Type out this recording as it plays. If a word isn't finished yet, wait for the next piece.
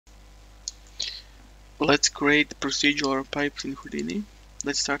Let's create procedural pipes in Houdini.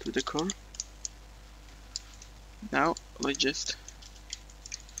 Let's start with the curve. Now let's just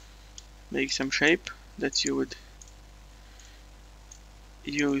make some shape that you would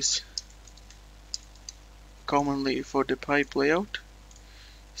use commonly for the pipe layout.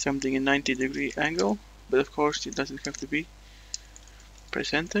 Something in 90-degree angle, but of course it doesn't have to be.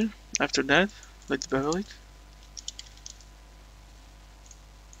 Press enter. After that, let's bevel it.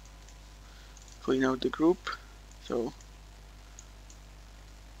 Clean out the group. So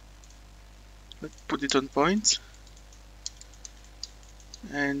let's put it on points.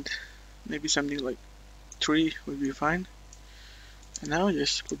 And maybe something like 3 would be fine. And now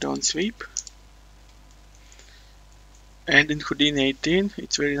just put down sweep. And in Houdini 18,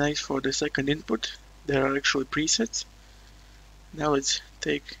 it's very nice for the second input. There are actually presets. Now let's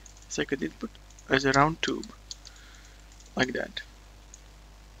take second input as a round tube, like that.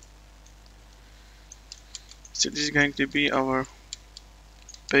 So this is going to be our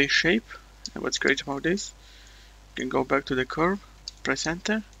base shape. And what's great about this, you can go back to the curve, press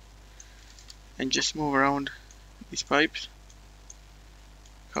enter, and just move around these pipes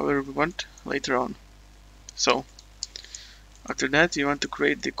however we want later on. So after that, we want to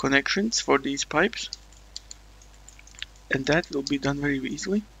create the connections for these pipes, and that will be done very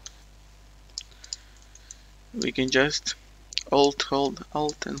easily. We can just Alt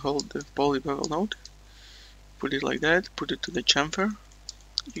and hold the poly bevel node, put it like that, put it to the chamfer.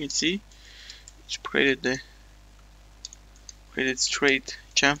 You can see it's created straight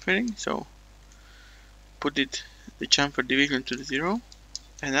chamfering. So put the chamfer division to the 0,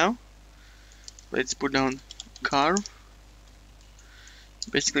 and now let's put down carve.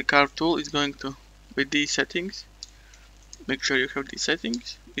 Basically, carve tool is going to, with these settings, make sure you have these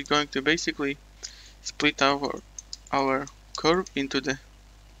settings. It's going to basically split our curve into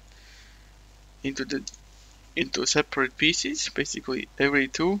separate pieces. Basically, every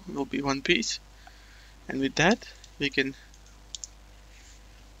 2 will be 1 piece, and with that we can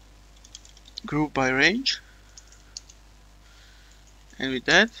group by range. And with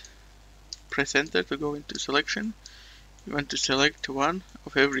that, press enter to go into selection. We want to select 1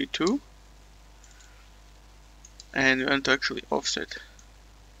 of every 2, and we want to actually offset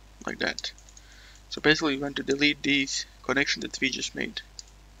like that. So basically we want to delete these connections that we just made.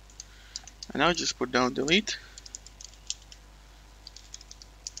 And now just put down delete,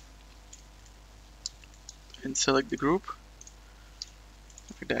 and select the group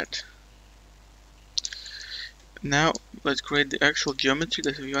like that. Now let's create the actual geometry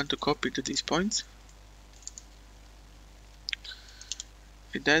that we want to copy to these points.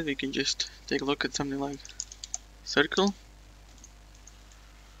 With that, we can just take a look at something like circle,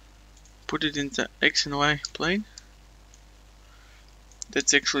 put it in the X and Y plane.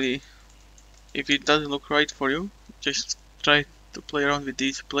 That's actually, if it doesn't look right for you, just try to play around with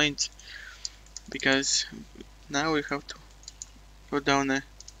these planes, because now we have to put down a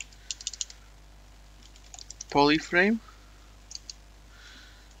poly frame.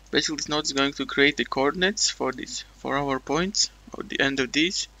 Basically, this node is going to create the coordinates for our points at the end of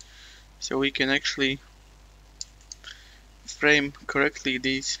these, so we can actually frame correctly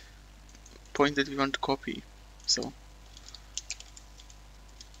these points that we want to copy. So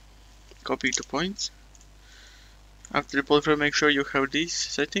copy to points. After the polyframe, make sure you have these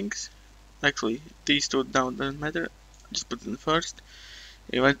settings. Actually, these two down doesn't matter, just put them first.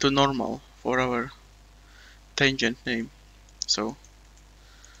 We went to normal for our tangent name. So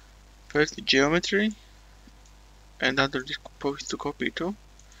first the geometry, and other points to copy to.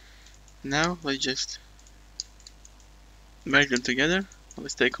 Now let's just merge them together.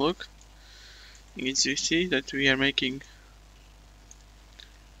 Let's take a look. You can see that we are making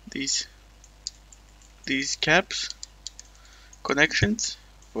these caps, connections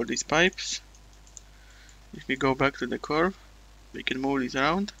for these pipes. If we go back to the curve, we can move these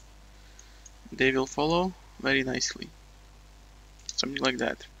around. They will follow very nicely. Something like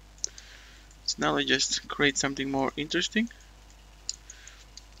that. So now let's just create something more interesting.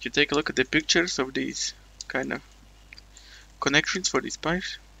 If you take a look at the pictures of these kind of connections for these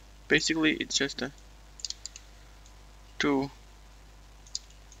pipes, basically it's just a two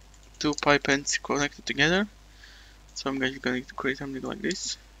pipe ends connected together. So I'm going to create something like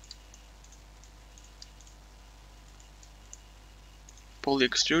this. Poly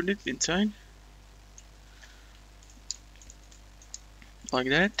extrude it inside, like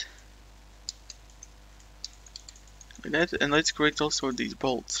that, and let's create also these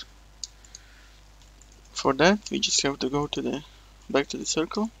bolts. For that, we just have to go to back to the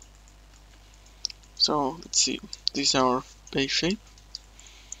circle. So let's see, this is our base shape,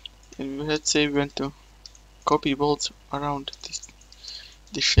 and let's say we want to copy bolts around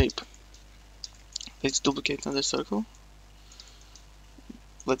this shape. Let's duplicate another circle.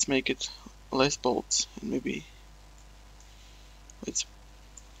 Let's make it less bolts, and maybe let's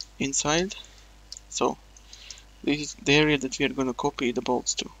inside. So this is the area that we are going to copy the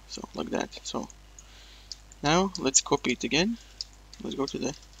bolts to, so like that. So now let's copy it again. Let's go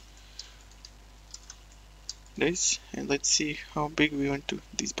to this, and let's see how big we want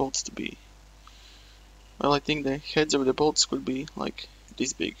these bolts to be. Well, I think the heads of the bolts could be like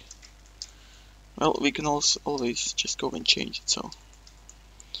this big. Well, we can also always just go and change it. So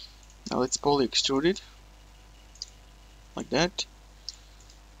now let's poly extrude it like that.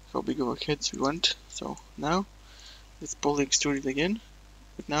 How big of a heads we want. So now let's poly extrude it again.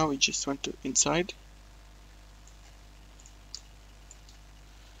 But now we just want to inside.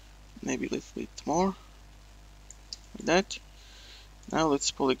 Maybe a little bit more. Like that. Now let's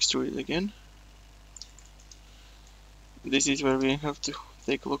poly extrude it again. This is where we have to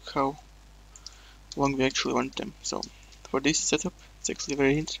take a look how long we actually want them. So for this setup, it's actually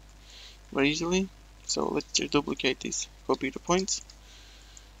very easily. So let's just duplicate this, copy the points.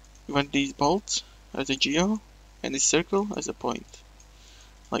 We want these bolts as a geo and this circle as a point,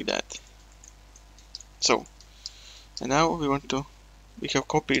 like that. So, and now we have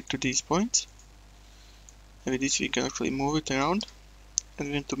copied to these points, and with this we can actually move it around, and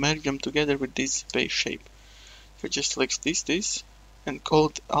we want to merge them together with this base shape. So just select this, and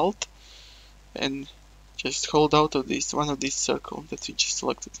hold Alt, and just hold out of one of these circles that we just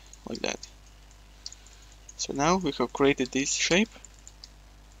selected, like that. So now we have created this shape,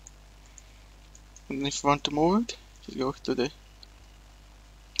 and if you want to move it, just go to the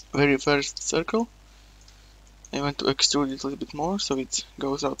very first circle. I want to extrude it a little bit more so it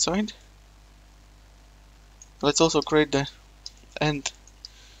goes outside. Let's also create the end.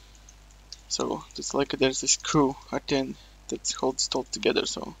 So it's like there's a screw at the end that holds it all together.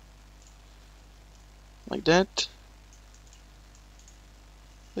 So like that.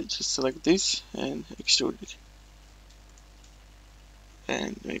 Let's just select this and extrude it.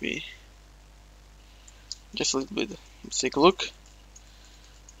 And maybe just a little bit. Let's take a look. You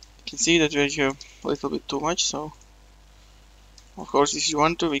can see that we have a little bit too much, so of course if you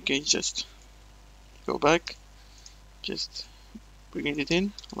want to, we can just go back, just bring it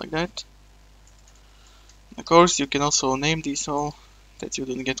in like that. Of course you can also name these all that you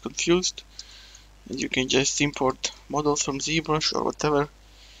don't get confused, and you can just import models from ZBrush or whatever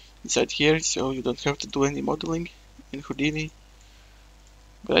inside here, so you don't have to do any modeling in Houdini.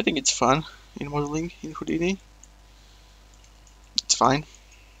 But I think it's fun in modeling in Houdini. It's fine.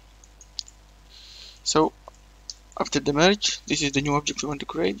 So after the merge, this is the new object we want to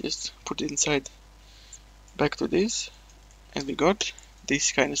create. Just put it inside, back to this, and we got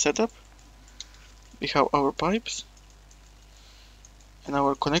this kind of setup. We have our pipes and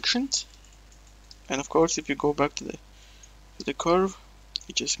our connections, and of course if you go back to the curve,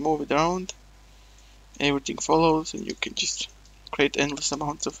 you just move it around, everything follows, and you can just create endless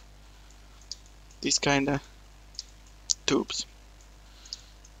amounts of these kind of tubes.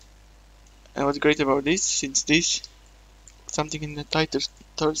 And what's great about this, since this something in the tighter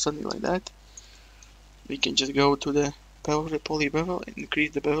third, something like that, we can just go to the poly bevel and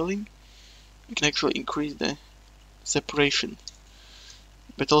increase the beveling. We can actually increase the separation,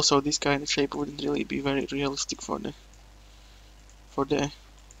 but also this kind of shape wouldn't really be very realistic for the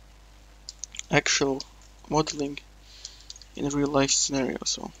actual modeling in a real life scenario.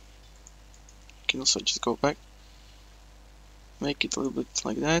 So you can also just go back, make it a little bit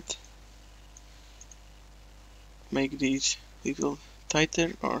like that, make these a little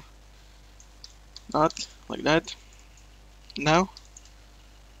tighter or not, like that. Now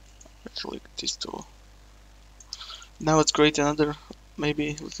actually this tool. Now let's create another, maybe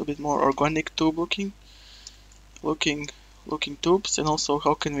a little bit more organic tube looking tubes, and also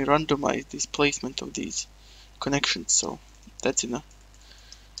how can we randomize this placement of these connections. So that's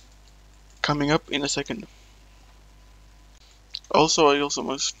coming up in a second. Also, I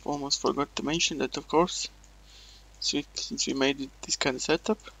almost forgot to mention that, of course, since we made this kind of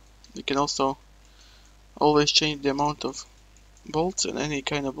setup, we can also always change the amount of bolts and any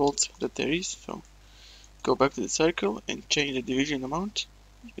kind of bolts that there is. So go back to the circle and change the division amount.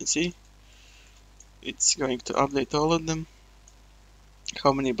 You can see it's going to update all of them,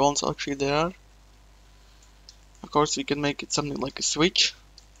 how many bolts actually there are. Of course, we can make it something like a switch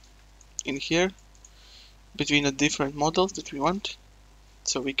in here between the different models that we want,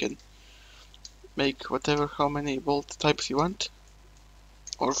 so we can make how many bolt types you want,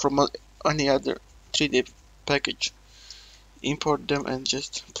 or from any other 3D package, import them and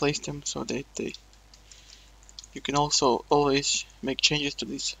just place them so that they you can also always make changes to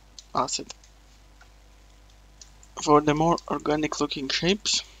this asset. For the more organic looking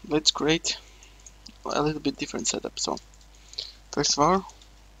shapes, let's create a little bit different setup. So first of all,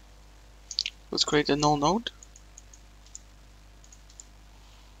 let's create a null node,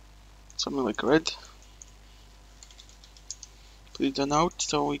 something like red. Put it on out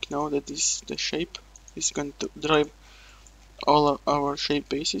so we know that this the shape is going to drive all of our shape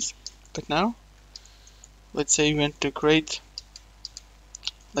bases. But now, let's say we want to create,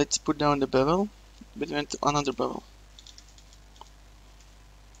 let's put down the bevel, but we want another bevel.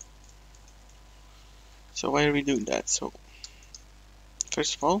 So why are we doing that? So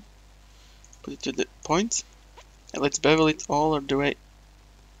first of all, put it to the point, and let's bevel it all the way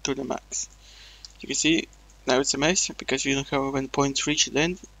to the max. You can see now it's a mess because we don't have when points reach the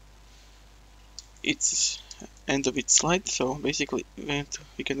end. It's end of its slide, so basically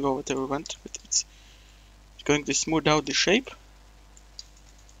we can go whatever we want, but it's going to smooth out the shape.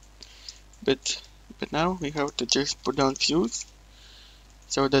 But now we have to just put down fuse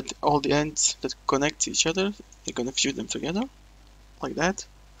so that all the ends that connect each other, they're gonna fuse them together like that.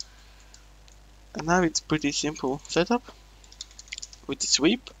 And now it's pretty simple setup with the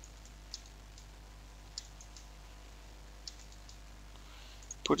sweep.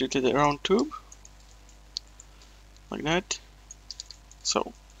 Put it to the round tube like that.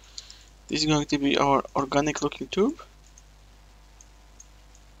 So this is going to be our organic looking tube.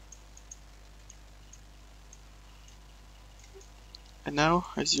 And now,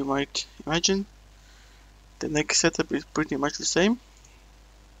 as you might imagine, the next setup is pretty much the same.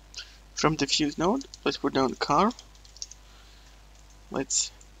 From the fuse node, let's put down the car.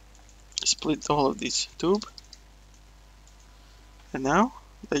 Let's split all of this tube. And now,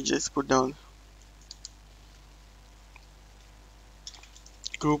 let's just put down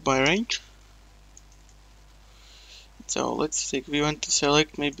group by range. So let's take, we want to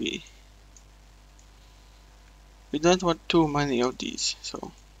select maybe, we don't want too many of these,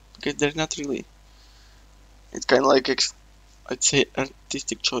 so because they're not really, it's kind of like I'd say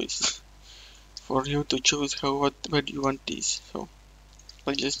artistic choice for you to choose where do you want these. So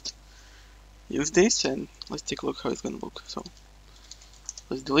let's just use this and let's take a look how it's gonna look. So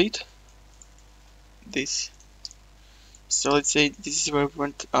let's delete this. So let's say this is where we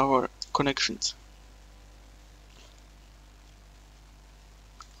want our connections.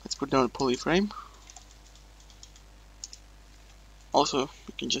 Let's put down a polyframe. Also,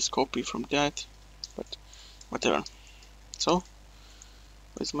 you can just copy from that, but whatever. So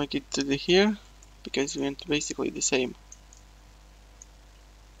let's make it to the here because we want basically the same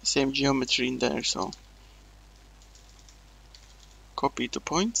geometry in there. So copy to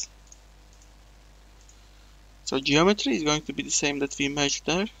points. So geometry is going to be the same that we measured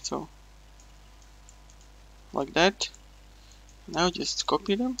there. So like that. Now just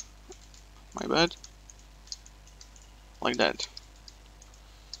copy them. My bad. Like that.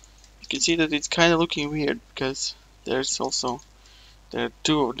 You can see that it's kind of looking weird because there are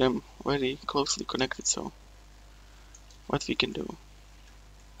two of them very closely connected. So what we can do,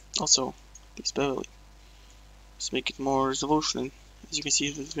 also this bevel, let's make it more resolution. And as you can see,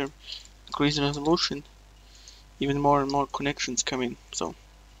 as we're increasing resolution, even more and more connections come in. So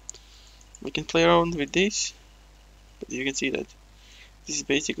we can play around with this, but you can see that this is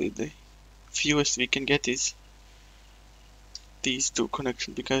basically the fewest we can get is these two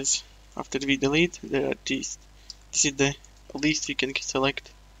connections, because after we delete there are these. This is the least we can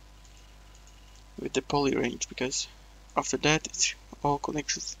select with the poly range, because after that it's all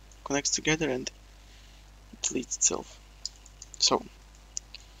connects together and it deletes itself. So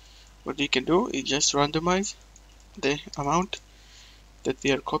what we can do is just randomize the amount that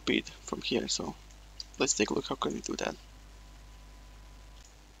we are copied from here. So let's take a look how can we do that.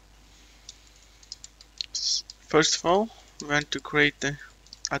 First of all, we want to create the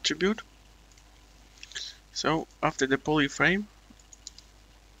attribute. So after the polyframe,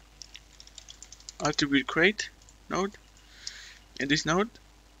 attribute create node, in this node,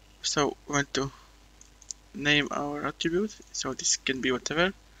 so we want to name our attribute. So this can be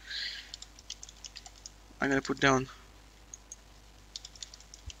whatever. I'm gonna put down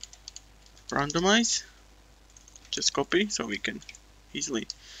randomize, just copy so we can easily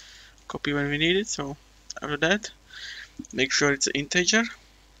copy when we need it. So after that, make sure it's an integer,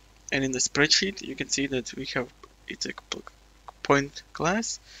 and in the spreadsheet you can see that we have it's a point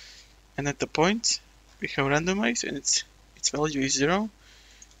class, and at the point we have randomize and its value is 0.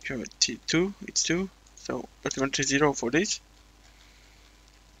 If you have T2, it's 2, so but we want 0 for this.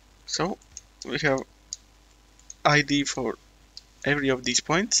 So we have ID for every of these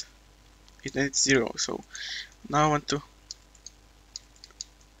points. then it's 0. So now I want to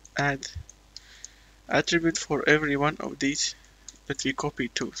add attribute for every one of these that we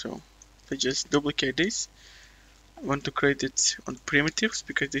copied to. So let's just duplicate this. I want to create it on primitives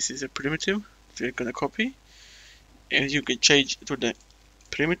because this is a primitive that we're gonna copy, and you can change to the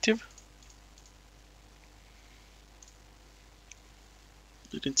primitive.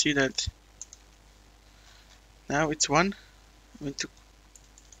 You can see that now it's 1.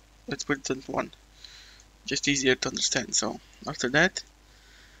 Let's put it on 1, just easier to understand. So after that,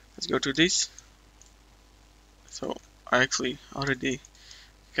 let's go to this. So I actually already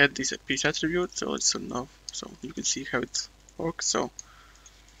had this piece attribute, so let's turn off so you can see how it works. So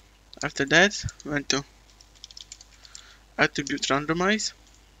after that, we went to attribute randomize.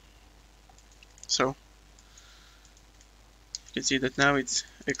 So you can see that now it's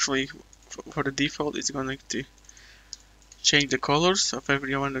actually, for the default, it's going to change the colors of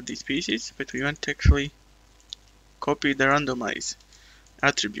every one of these pieces, but we want to actually copy the randomize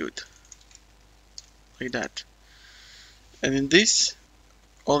attribute like that. And in this,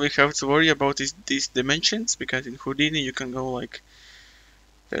 all we have to worry about is these dimensions, because in Houdini you can go like,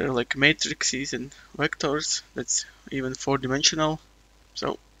 there are like matrices and vectors that's even 4-dimensional.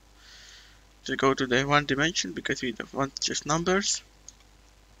 So just go to the 1 dimension because we don't want just numbers.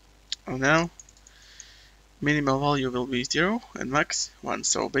 And now minimal value will be 0 and max 1.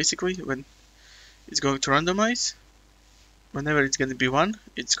 So basically when it's going to randomize, whenever it's going to be 1,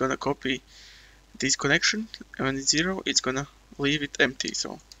 it's going to copy this connection, and when it's 0, it's going to leave it empty.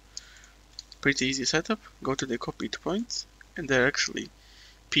 So pretty easy setup. Go to the copied points, and they're actually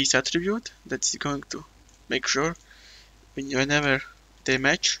piece attribute that's going to make sure whenever they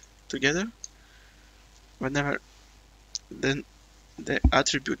match together, whenever then the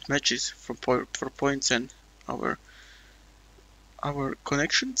attribute matches for points and our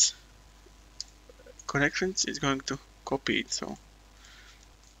connections is going to copy it. So,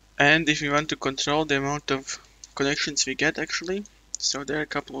 and if we want to control the amount of connections we get actually, so there are a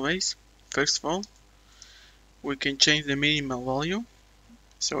couple of ways. First of all, we can change the minimal value.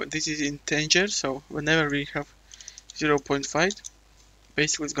 So this is integer, so whenever we have 0.5,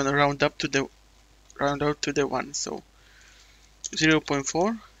 basically it's gonna round out to the 1. So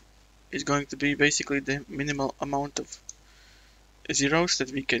 0.4 is going to be basically the minimal amount of zeros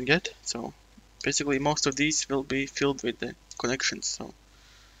that we can get. So basically most of these will be filled with the connections. So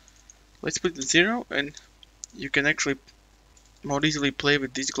let's put the 0, and you can actually more easily play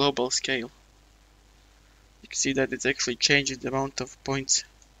with this global scale. You can see that it actually changes the amount of points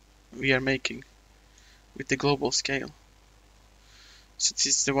we are making with the global scale. So this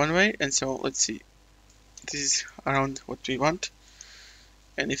is the one way, and so let's see, this is around what we want.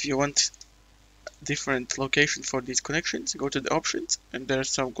 And if you want different location for these connections, go to the options, and there's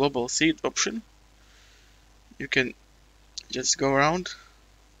some global seed option. You can just go around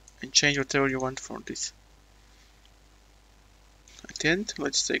and change whatever you want for this. At the end,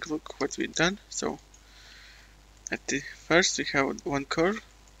 let's take a look what we've done. So at the first we have one curve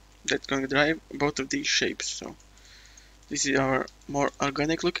that's going to drive both of these shapes. So this is our more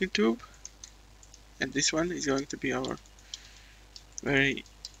organic looking tube, and this one is going to be our very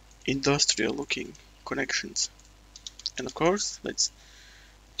industrial looking connections. And of course, let's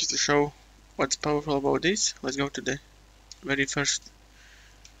just to show what's powerful about this, let's go to the very first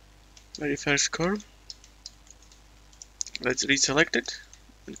curve. Let's reselect it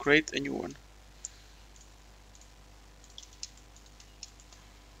and create a new one.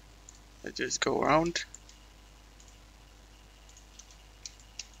 Let's just go around,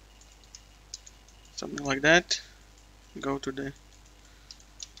 something like that. Go to the,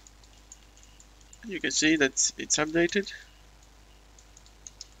 you can see that it's updated.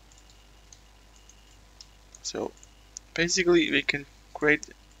 So basically we can create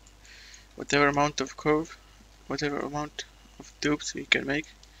whatever amount of curve, whatever amount of tubes we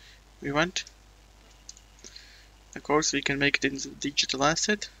want. Of course we can make it into a digital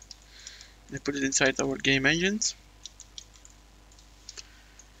asset and put it inside our game engines.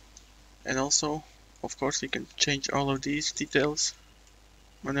 And also, of course, we can change all of these details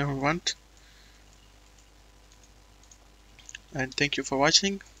whenever we want. And thank you for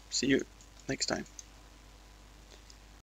watching. See you next time.